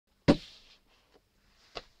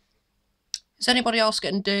Is anybody else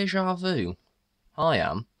getting deja vu? I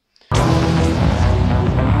am.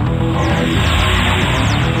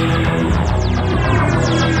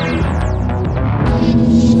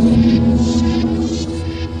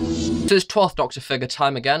 So it's 12th Doctor figure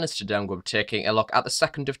time again, as today I'm going to be taking a look at the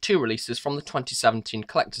second of two releases from the 2017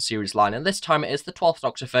 Collector Series line, and this time it is the 12th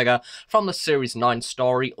Doctor figure from the Series 9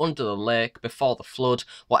 story, Under the Lake, Before the Flood,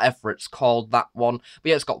 whatever it's called, that one. But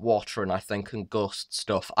yeah, it's got water in, I think, and ghost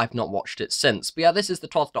stuff. I've not watched it since. But yeah, this is the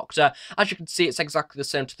 12th Doctor. As you can see, it's exactly the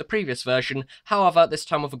same to the previous version, however, this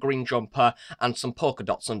time with a green jumper and some polka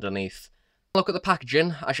dots underneath. Look at the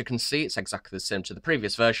packaging. As you can see, it's exactly the same to the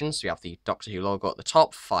previous version. So you have the Doctor Who logo at the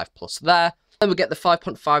top, 5+ there. Then we get the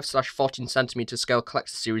 5.5/14cm scale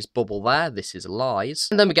Collector Series bubble there. This is Lies.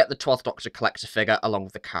 And then we get the 12th Doctor collector figure along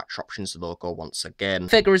with the Catch Options logo once again. The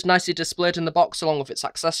figure is nicely displayed in the box along with its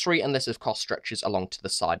accessory, and this of course stretches along to the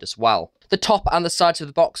side as well. The top and the sides of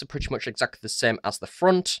the box are pretty much exactly the same as the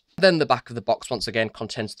front. Then the back of the box once again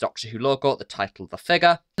contains the Doctor Who logo, the title of the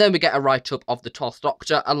figure. Then we get a write-up of the 12th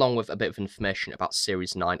Doctor along with a bit of information about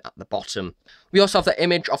Series 9 at the bottom. We also have the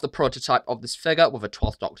image of the prototype of this figure with a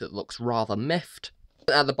 12th Doctor that looks rather miffed.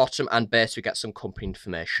 At the bottom and base we get some company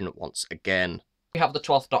information once again. We have the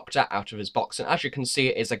 12th Doctor out of his box, and as you can see,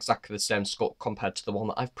 it is exactly the same sculpt compared to the one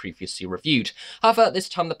that I've previously reviewed. However, this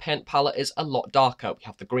time the paint palette is a lot darker. We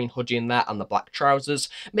have the green hoodie in there and the black trousers,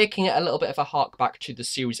 making it a little bit of a hark back to the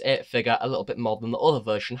Series 8 figure a little bit more than the other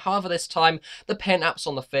version. However, this time, the paint apps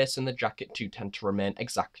on the face and the jacket do tend to remain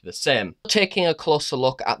exactly the same. Taking a closer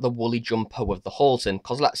look at the woolly jumper with the holes in,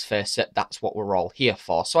 because let's face it, that's what we're all here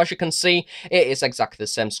for. So as you can see, it is exactly the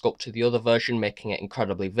same sculpt to the other version, making it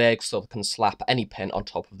incredibly vague so they can slap any paint on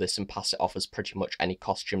top of this and pass it off as pretty much any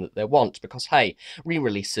costume that they want, because hey,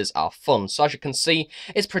 re-releases are fun. So as you can see,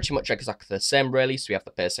 it's pretty much exactly the same really. So we have the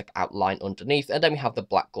basic outline underneath, and then we have the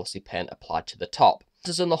black glossy paint applied to the top.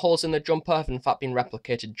 And the holes in the jumper have in fact been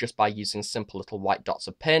replicated just by using simple little white dots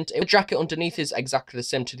of paint. The jacket underneath is exactly the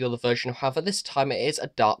same to the other version, however this time it is a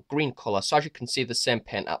dark green colour. So as you can see, the same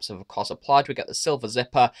paint apps have of course applied. We get the silver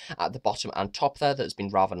zipper at the bottom and top there that has been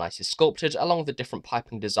rather nicely sculpted, along with the different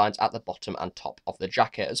piping designs at the bottom and top of the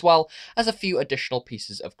jacket, as well as a few additional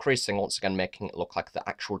pieces of creasing, once again making it look like the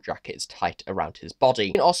actual jacket is tight around his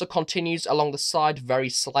body. It also continues along the side very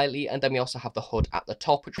slightly, and then we also have the hood at the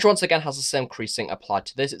top, which once again has the same creasing applied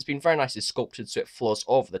to this. It's been very nicely sculpted so it flows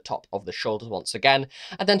over the top of the shoulders once again,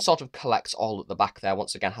 and then sort of collects all at the back there,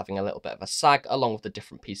 once again having a little bit of a sag along with the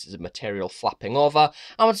different pieces of material flapping over.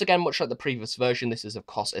 And once again, much like the previous version, this is of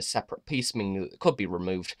course a separate piece, meaning that it could be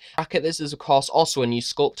removed. Jacket, this is of course also a new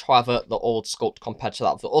sculpt, however the old sculpt compared to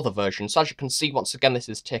that of the other version. So as you can see, once again this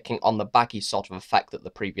is taking on the baggy sort of effect that the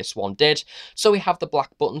previous one did. So we have the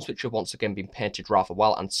black buttons, which have once again been painted rather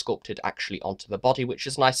well and sculpted actually onto the body, which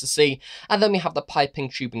is nice to see. And then we have the piping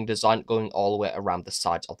tubing design going all the way around the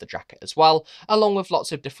sides of the jacket as well, along with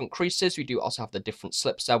lots of different creases. We do also have the different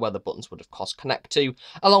slips there where the buttons would of course connect to,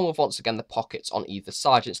 along with once again the pockets on either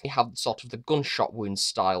side. And we have sort of the gunshot wound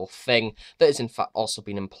style thing that has in fact also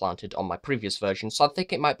been implanted on my previous version. So I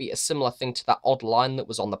think it might be a similar thing to that odd line that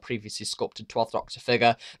was on the previously sculpted 12th Doctor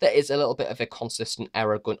figure. There is a little bit of a consistent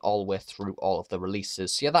error going all the way through all of the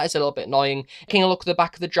releases. So yeah, that is a little bit annoying. Taking a look at the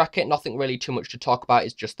back of the jacket, nothing really too much to talk about.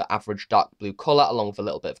 It's just the average dark blue colour along with a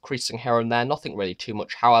little bit of creasing here and there, nothing really too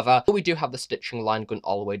much however, but we do have the stitching line going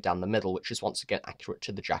all the way down the middle, which is once again accurate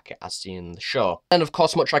to the jacket as seen in the show. And of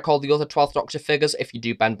course, much like all the other 12th Doctor figures, if you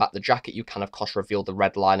do bend back the jacket, you can of course reveal the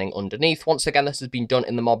red lining underneath. Once again, this has been done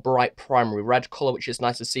in the more bright primary red colour, which is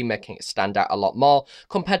nice to see, making it stand out a lot more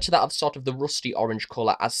compared to that of sort of the rusty orange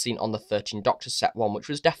colour as seen on the 13th Doctor set one, which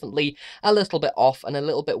was definitely a little bit off and a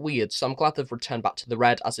little bit weird. So I'm glad they've returned back to the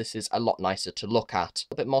red, as this is a lot nicer to look at.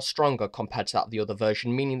 A bit more stronger compared to that of the other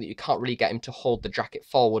version, meaning that you can't really get him to hold the jacket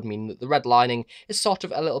forward, meaning that the red lining is sort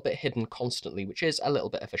of a little bit hidden constantly, which is a little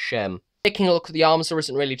bit of a shame. Taking a look at the arms, there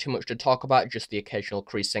isn't really too much to talk about, just the occasional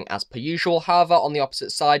creasing as per usual. However, on the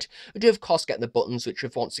opposite side, we do of course get the buttons, which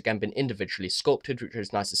have once again been individually sculpted, which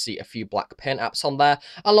is nice to see a few black paint apps on there,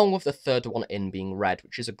 along with the third one in being red,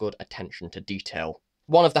 which is a good attention to detail.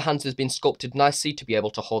 One of the hands has been sculpted nicely to be able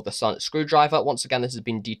to hold the sonic screwdriver. Once again, this has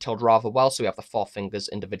been detailed rather well, so we have the four fingers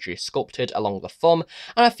individually sculpted along the thumb,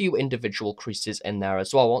 and a few individual creases in there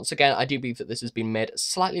as well. Once again, I do believe that this has been made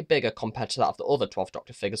slightly bigger compared to that of the other 12th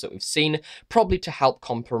Doctor figures that we've seen, probably to help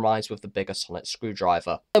compromise with the bigger sonic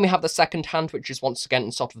screwdriver. Then we have the second hand, which is once again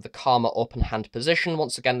in sort of the calmer open hand position.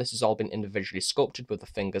 Once again, this has all been individually sculpted with the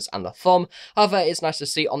fingers and the thumb. However, it's nice to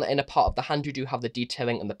see on the inner part of the hand, you do have the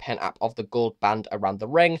detailing and the paint app of the gold band around the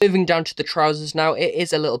ring. Moving down to the trousers now, it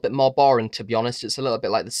is a little bit more boring, to be honest. It's a little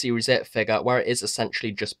bit like the Series 8 figure, where it is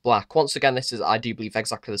essentially just black. Once again, this is, I do believe,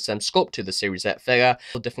 exactly the same sculpt to the Series 8 figure.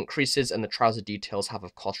 The different creases and the trouser details have,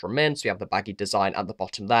 of course, remained. So we have the baggy design at the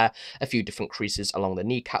bottom there, a few different creases along the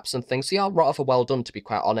kneecaps and things. So yeah, rather well done, to be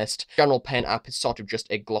quite honest. General paint app is sort of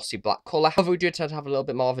just a glossy black colour. However, we do tend to have a little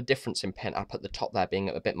bit more of a difference in paint app at the top there, being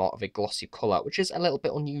a bit more of a glossy colour, which is a little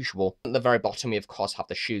bit unusual. At the very bottom, we of course have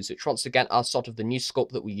the shoes, which once again are sort of the new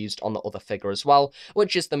sculpt that we used on the other figure as well,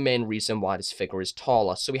 which is the main reason why this figure is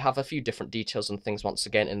taller. So we have a few different details and things once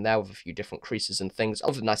again in there, with a few different creases and things,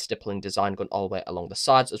 of the nice stippling design going all the way along the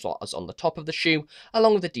sides as well as on the top of the shoe,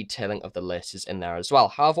 along with the detailing of the laces in there as well.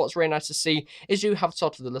 However, what's really nice to see is you have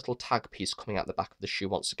sort of the little tag piece coming out the back of the shoe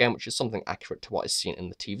once again, which is something accurate to what is seen in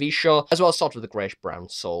the TV show, as well as sort of the greyish brown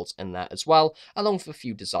soles in there as well, along with a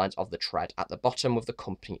few designs of the tread at the bottom with the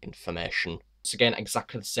company information. Once again,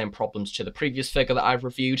 exactly the same problems to the previous figure that I've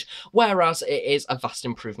reviewed, whereas it is a vast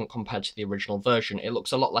improvement compared to the original version. It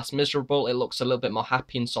looks a lot less miserable, it looks a little bit more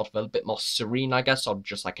happy and sort of a little bit more serene, I guess, or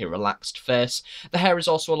just like a relaxed face. The hair is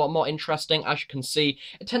also a lot more interesting. As you can see,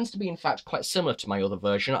 it tends to be, in fact, quite similar to my other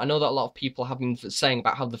version. I know that a lot of people have been saying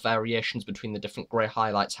about how the variations between the different grey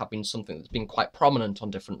highlights have been something that's been quite prominent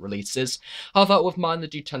on different releases. However, with mine, they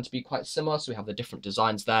do tend to be quite similar, so we have the different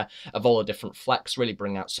designs there of all the different flecks, really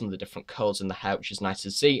bring out some of the different curls in the hair, which is nice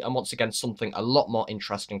to see, and once again something a lot more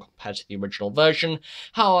interesting compared to the original version.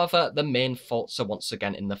 However, the main faults are once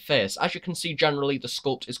again in the face. As you can see, generally the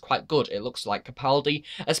sculpt is quite good. It looks like Capaldi,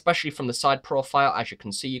 especially from the side profile. As you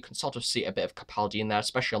can see, you can sort of see a bit of Capaldi in there,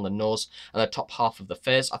 especially on the nose and the top half of the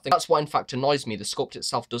face. I think that's what in fact annoys me. The sculpt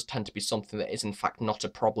itself does tend to be something that is in fact not a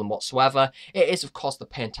problem whatsoever. It is of course the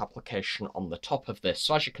paint application on the top of this.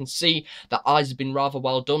 So as you can see, the eyes have been rather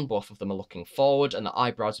well done. Both of them are looking forward, and the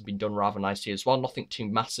eyebrows have been done rather nicely as well. Nothing too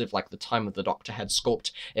massive like the time of the Doctor head sculpt.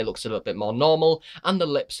 It looks a little bit more normal, and the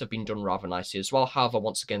lips have been done rather nicely as well. However,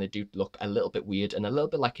 once again, they do look a little bit weird and a little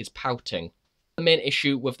bit like he's pouting. The main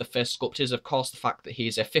issue with the face sculpt is, of course, the fact that he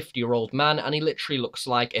is a 50-year-old man and he literally looks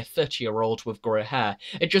like a 30-year-old with grey hair.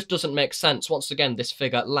 It just doesn't make sense. Once again, this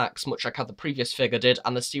figure lacks, much like how the previous figure did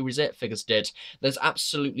and the Series 8 figures did. There's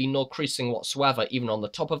absolutely no creasing whatsoever, even on the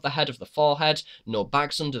top of the head of the forehead, no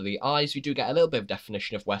bags under the eyes. We do get a little bit of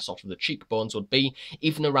definition of where sort of the cheekbones would be,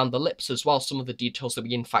 even around the lips as well. Some of the details that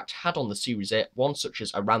we in fact had on the Series 8 one, such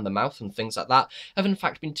as around the mouth and things like that, have in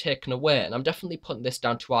fact been taken away, and I'm definitely putting this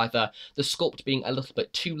down to either the sculpt being a little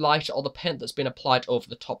bit too light or the paint that's been applied over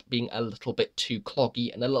the top being a little bit too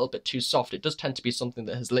cloggy and a little bit too soft. It does tend to be something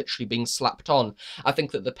that has literally been slapped on. I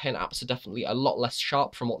think that the paint apps are definitely a lot less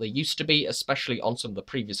sharp from what they used to be, especially on some of the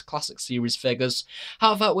previous classic series figures.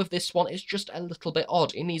 However, with this one, it's just a little bit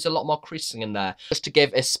odd. It needs a lot more creasing in there. Just to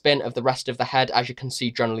give a spin of the rest of the head, as you can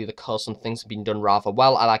see, generally the curls and things have been done rather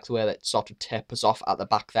well. I like the way that it sort of tapers off at the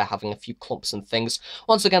back there, having a few clumps and things.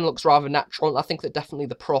 Once again, looks rather natural, and I think that definitely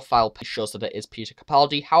the profile shows that it is Peter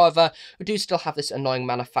Capaldi. However, we do still have this annoying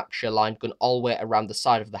manufacturer line going all the way around the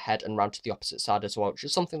side of the head and round to the opposite side as well, which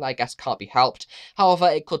is something that I guess can't be helped. However,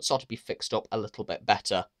 it could sort of be fixed up a little bit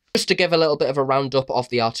better. Just to give a little bit of a roundup of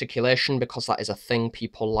the articulation, because that is a thing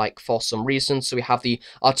people like for some reason. So we have the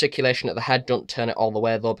articulation at the head. Don't turn it all the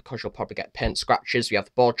way though, because you'll probably get paint scratches. We have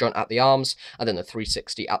the ball joint at the arms, and then the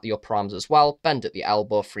 360 at the upper arms as well. Bend at the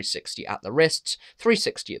elbow, 360 at the wrists,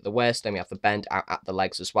 360 at the waist. Then we have the bend out at the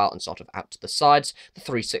legs as well, and sort of out to the sides. The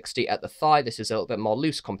 360 at the thigh. This is a little bit more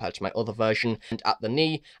loose compared to my other version. And at the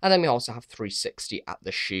knee. And then we also have 360 at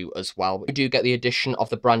the shoe as well. We do get the addition of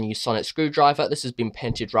the brand new sonic screwdriver. This has been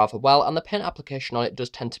painted rather well, and the paint application on it does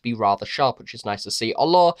tend to be rather sharp, which is nice to see.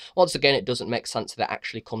 Although, once again, it doesn't make sense that it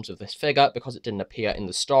actually comes with this figure because it didn't appear in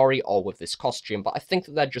the story or with this costume. But I think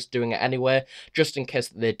that they're just doing it anyway, just in case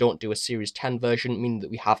that they don't do a Series 10 version, meaning that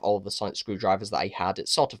we have all of the sonic screwdrivers that I had. It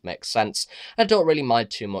sort of makes sense. I don't really mind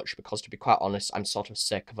too much because, to be quite honest, I'm sort of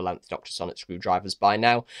sick of 11th Doctor sonic screwdrivers by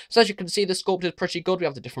now. So as you can see, the sculpt is pretty good. We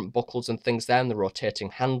have the different buckles and things there, and the rotating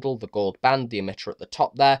handle, the gold band, the emitter at the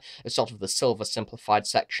top there. It's sort of the silver simplified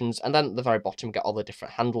sections, and then at the very bottom get all the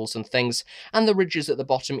different handles and things, and the ridges at the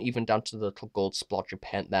bottom even down to the little gold splodge of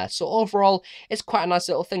paint there. So overall, it's quite a nice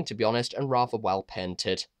little thing, to be honest, and rather well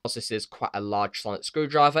painted. Because this is quite a large sonic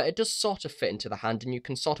screwdriver, it does sort of fit into the hand, and you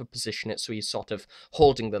can sort of position it so you're sort of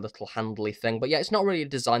holding the little handly thing. But yeah, it's not really a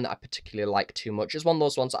design that I particularly like too much. It's one of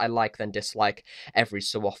those ones I like then dislike every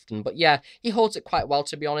so often. But yeah, he holds it quite well,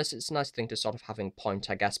 to be honest. It's a nice thing to sort of have in point,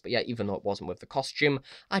 I guess. But yeah, even though it wasn't with the costume,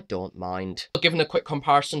 I don't mind. Given a quick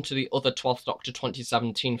comparison to the other 12th Doctor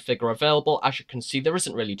 2017 figure available, as you can see, there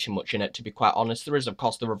isn't really too much in it, to be quite honest. There is, of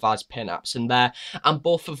course, the revised paint apps in there, and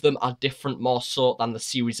both of them are different more so than the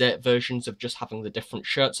Series Series 8 versions of just having the different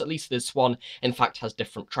shirts. At least this one, in fact, has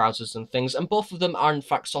different trousers and things, and both of them are, in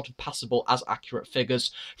fact, sort of passable as accurate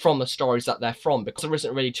figures from the stories that they're from, because there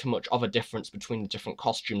isn't really too much of a difference between the different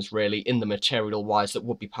costumes, really, in the material-wise that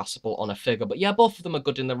would be passable on a figure. But yeah, both of them are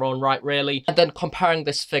good in their own right, really. And then comparing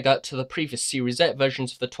this figure to the previous Series 8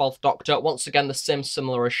 versions of the 12th Doctor, once again, the same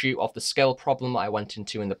similar issue of the scale problem that I went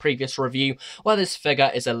into in the previous review, where this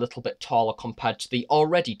figure is a little bit taller compared to the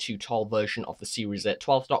already too tall version of the Series 8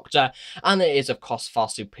 12th Doctor, and it is, of course, far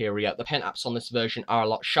superior. The paint apps on this version are a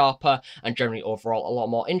lot sharper and generally overall a lot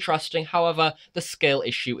more interesting. However, the scale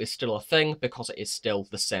issue is still a thing because it is still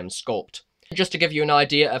the same sculpt. Just to give you an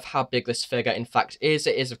idea of how big this figure in fact is,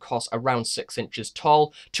 it is of course around 6 inches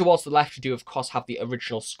tall. Towards the left we do of course have the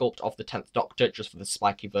original sculpt of the 10th Doctor, just for the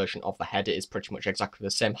spiky version of the head it is pretty much exactly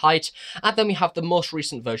the same height. And then we have the most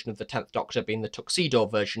recent version of the 10th Doctor being the tuxedo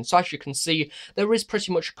version. So as you can see, there is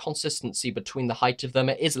pretty much consistency between the height of them.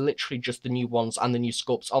 It is literally just the new ones and the new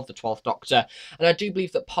sculpts of the 12th Doctor. And I do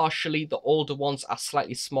believe that partially the older ones are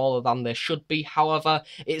slightly smaller than they should be. However,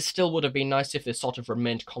 it still would have been nice if they sort of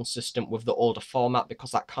remained consistent with the older format, because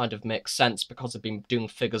that kind of makes sense, because they've been doing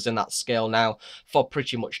figures in that scale now for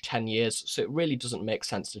pretty much 10 years, so it really doesn't make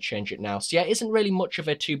sense to change it now. So yeah, it isn't really much of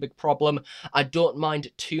a too big problem. I don't mind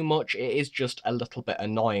it too much, it is just a little bit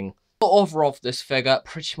annoying. But overall for this figure,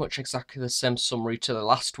 pretty much exactly the same summary to the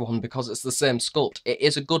last one because it's the same sculpt. It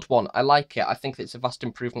is a good one, I like it. I think it's a vast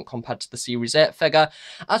improvement compared to the Series 8 figure.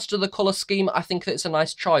 As to the colour scheme, I think that it's a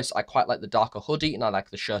nice choice. I quite like the darker hoodie and I like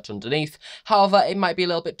the shirt underneath. However, it might be a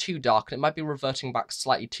little bit too dark and it might be reverting back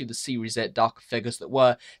slightly to the Series 8 darker figures that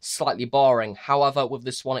were slightly boring. However, with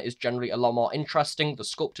this one it is generally a lot more interesting. The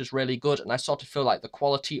sculpt is really good and I sort of feel like the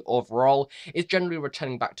quality overall is generally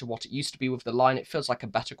returning back to what it used to be with the line. It feels like a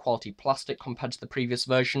better quality plastic compared to the previous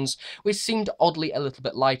versions, which seemed oddly a little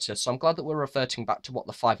bit lighter, so I'm glad that we're reverting back to what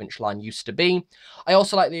the 5-inch line used to be. I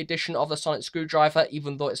also like the addition of the sonic screwdriver,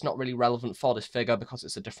 even though it's not really relevant for this figure because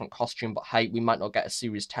it's a different costume, but hey, we might not get a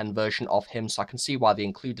Series 10 version of him, so I can see why they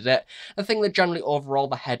included it. I think that generally overall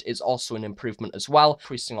the head is also an improvement as well,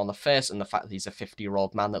 increasing on the face and the fact that he's a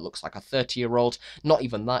 50-year-old man that looks like a 30-year-old. Not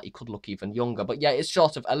even that, he could look even younger, but yeah, it's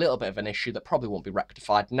sort of a little bit of an issue that probably won't be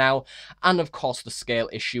rectified now. And of course the scale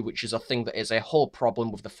issue, which is a thing that is a whole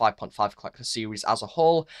problem with the 5.5 collector series as a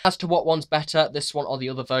whole. As to what one's better, this one or the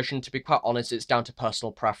other version, to be quite honest, it's down to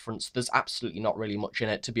personal preference. There's absolutely not really much in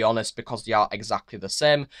it, to be honest, because they are exactly the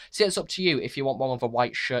same. So it's up to you. If you want one with a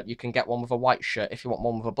white shirt, you can get one with a white shirt. If you want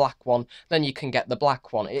one with a black one, then you can get the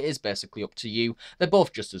black one. It is basically up to you. They're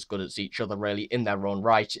both just as good as each other, really, in their own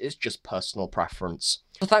right. It's just personal preference.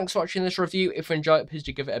 So thanks for watching this review. If you enjoyed it, please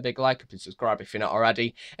do give it a big like and please subscribe if you're not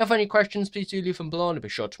already. If you have any questions, please do leave them below and I'll be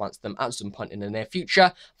sure to answer them at some point in the near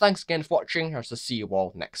future. Thanks again for watching, and I'll see you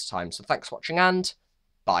all next time. So thanks for watching and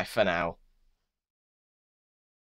bye for now.